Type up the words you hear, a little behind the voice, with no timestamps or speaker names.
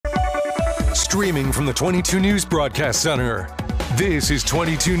Streaming from the 22 News Broadcast Center. This is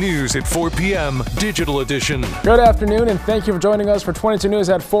 22 News at 4 p.m. Digital Edition. Good afternoon, and thank you for joining us for 22 News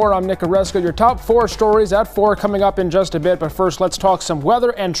at 4. I'm Nick Oresko. Your top 4 stories at 4 coming up in just a bit. But first, let's talk some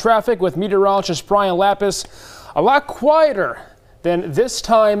weather and traffic with meteorologist Brian Lapis. A lot quieter than this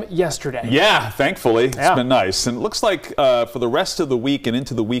time yesterday. Yeah, thankfully. It's been nice. And it looks like for the rest of the week and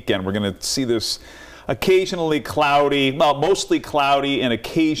into the weekend, we're going to see this occasionally cloudy, well, mostly cloudy and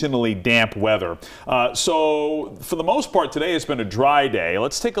occasionally damp weather. So for the most part, today has been a dry day.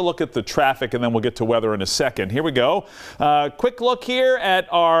 Let's take a look at the traffic and then we'll get to weather in a second. Here we go. Quick look here at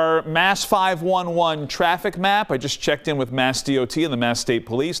our Mass 511 traffic map. I just checked in with Mass DOT and the Mass State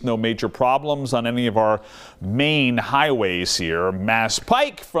Police. No major problems on any of our main highways here. Mass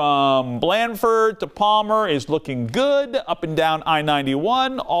Pike from Blandford to Palmer is looking good. Up and down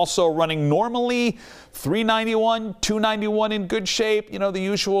I-91, also running normally. 391, 291 in good shape. You know, the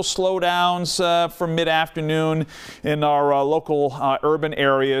usual slowdowns for mid-afternoon in our local urban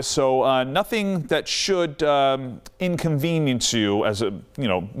areas. So nothing that should inconvenience you as a,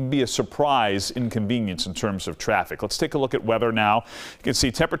 be a surprise inconvenience in terms of traffic. Let's take a look at weather now. You can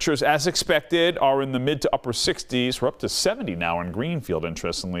see temperatures as expected are in the mid to upper 60s. We're up to 70 now in Greenfield,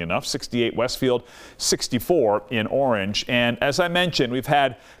 interestingly enough. 68 Westfield, 64 in Orange. And as I mentioned, we've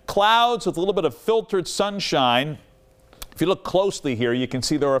had clouds with a little bit of filtered sunshine. If you look closely here, you can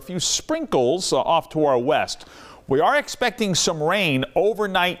see there are a few sprinkles off to our west. We are expecting some rain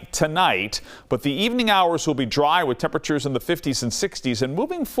overnight tonight, but the evening hours will be dry with temperatures in the 50s and 60s. And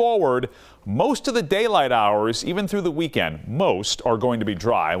moving forward, most of the daylight hours, even through the weekend, most are going to be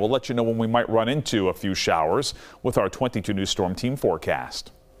dry. We'll let you know when we might run into a few showers with our 22 News Storm Team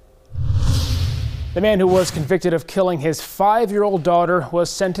forecast. The man who was convicted of killing his 5-year-old daughter was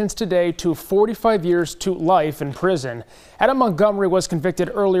sentenced today to 45 years to life in prison. Adam Montgomery was convicted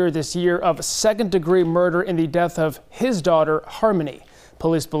earlier this year of second-degree murder in the death of his daughter, Harmony.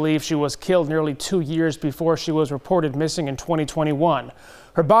 Police believe she was killed nearly 2 years before she was reported missing in 2021.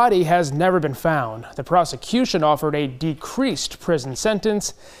 Her body has never been found. The prosecution offered a decreased prison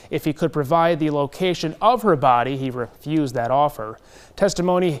sentence if he could provide the location of her body. He refused that offer.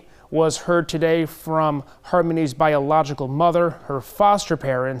 Testimony was heard today from Harmony's biological mother, her foster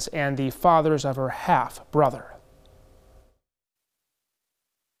parents, and the fathers of her half-brother.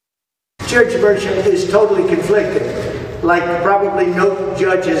 Church version is totally conflicted, like probably no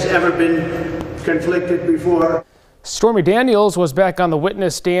judge has ever been conflicted before. Stormy Daniels was back on the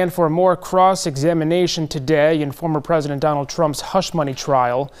witness stand for more cross-examination today in former President Donald Trump's hush money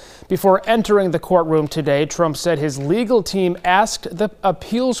trial. Before entering the courtroom today, Trump said his legal team asked the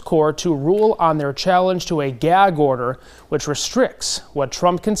appeals court to rule on their challenge to a gag order, which restricts what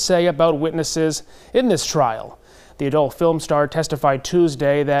Trump can say about witnesses in this trial. The adult film star testified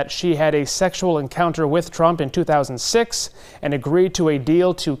Tuesday that she had a sexual encounter with Trump in 2006 and agreed to a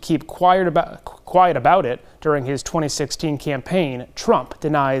deal to keep quiet about it during his 2016 campaign. Trump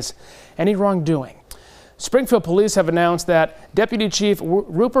denies any wrongdoing. Springfield police have announced that Deputy Chief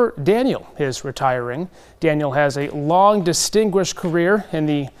Rupert Daniel is retiring. Daniel has a long, distinguished career in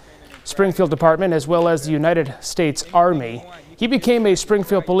the Springfield Department as well as the United States Army. He became a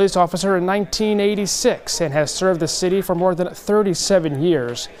Springfield police officer in 1986 and has served the city for more than 37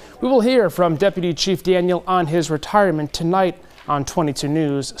 years. We will hear from Deputy Chief Daniel on his retirement tonight on 22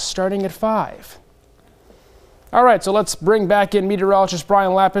 News, starting at 5. All right, so let's bring back in meteorologist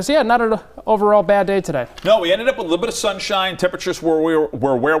Brian Lapis. Yeah, not an overall bad day today. No, we ended up with a little bit of sunshine. Temperatures were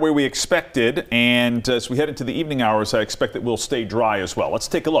where we expected. And as we head into the evening hours, I expect that we'll stay dry as well. Let's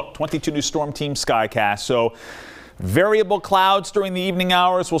take a look. 22 News Storm Team Skycast. So variable clouds during the evening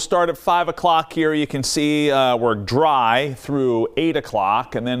hours. We'll start at 5 o'clock here. You can see we're dry through 8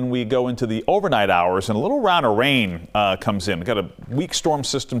 o'clock, and then we go into the overnight hours, and a little round of rain comes in. We've got a weak storm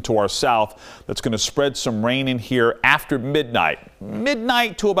system to our south that's going to spread some rain in here after midnight.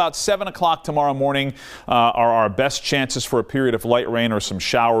 Midnight to about 7 o'clock tomorrow morning are our best chances for a period of light rain or some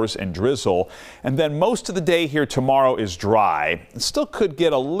showers and drizzle. And then most of the day here tomorrow is dry. It still could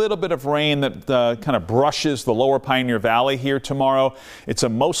get a little bit of rain that kind of brushes the lower Pioneer Valley here tomorrow. It's a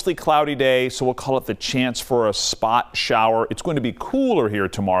mostly cloudy day, so we'll call it the chance for a spot shower. It's going to be cooler here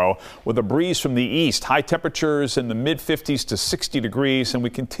tomorrow with a breeze from the east. High temperatures in the mid-50s to 60 degrees, and we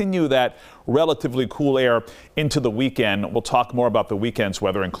continue that relatively cool air into the weekend. We'll talk more about the weekend's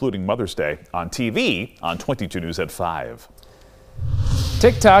weather, including Mother's Day, on TV on 22 News at 5.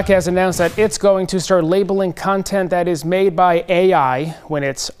 TikTok has announced that it's going to start labeling content that is made by AI when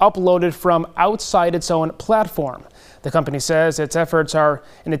it's uploaded from outside its own platform. The company says its efforts are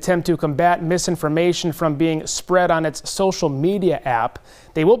an attempt to combat misinformation from being spread on its social media app.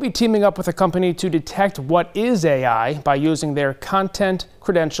 They will be teaming up with a company to detect what is AI by using their content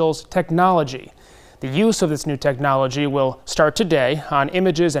credentials technology. The use of this new technology will start today on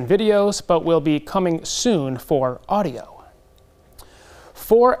images and videos, but will be coming soon for audio.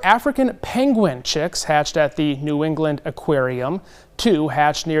 4 African penguin chicks hatched at the New England Aquarium. 2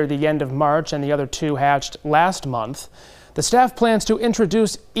 hatched near the end of March and the other 2 hatched last month. The staff plans to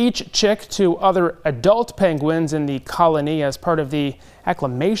introduce each chick to other adult penguins in the colony as part of the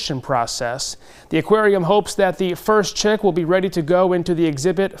acclimation process. The aquarium hopes that the first chick will be ready to go into the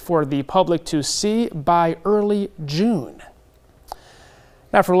exhibit for the public to see by early June.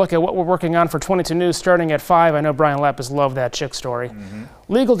 Now for a look at what we're working on for 22 News starting at 5. I know Brian Lapis loved that chick story.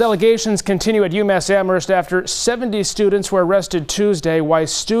 Legal delegations continue at UMass Amherst after 70 students were arrested Tuesday, why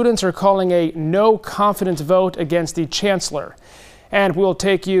students are calling a no confidence vote against the chancellor. And we'll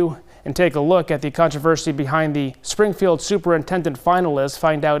take you and take a look at the controversy behind the Springfield superintendent finalists,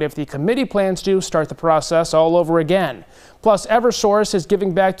 find out if the committee plans to start the process all over again. Plus, Eversource is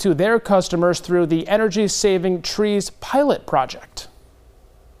giving back to their customers through the Energy Saving Trees pilot project.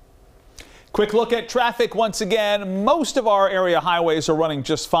 Quick look at traffic once again. Most of our area highways are running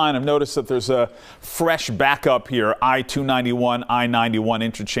just fine. I've noticed that there's a fresh backup here. I-291, I-91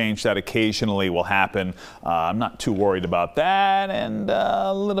 interchange that occasionally will happen. I'm not too worried about that. And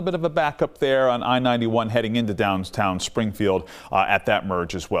a little bit of a backup there on I-91 heading into downtown Springfield at that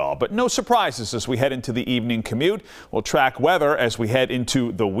merge as well. But no surprises as we head into the evening commute. We'll track weather as we head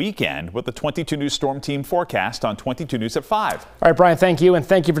into the weekend with the 22 News Storm Team forecast on 22 News at 5. All right, Brian, thank you. And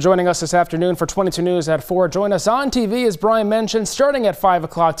thank you for joining us this afternoon for 22 News at 4. Join us on TV, as Brian mentioned, starting at 5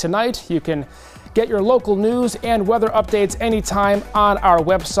 o'clock tonight. You can get your local news and weather updates anytime on our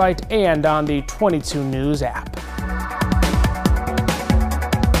website and on the 22 News app.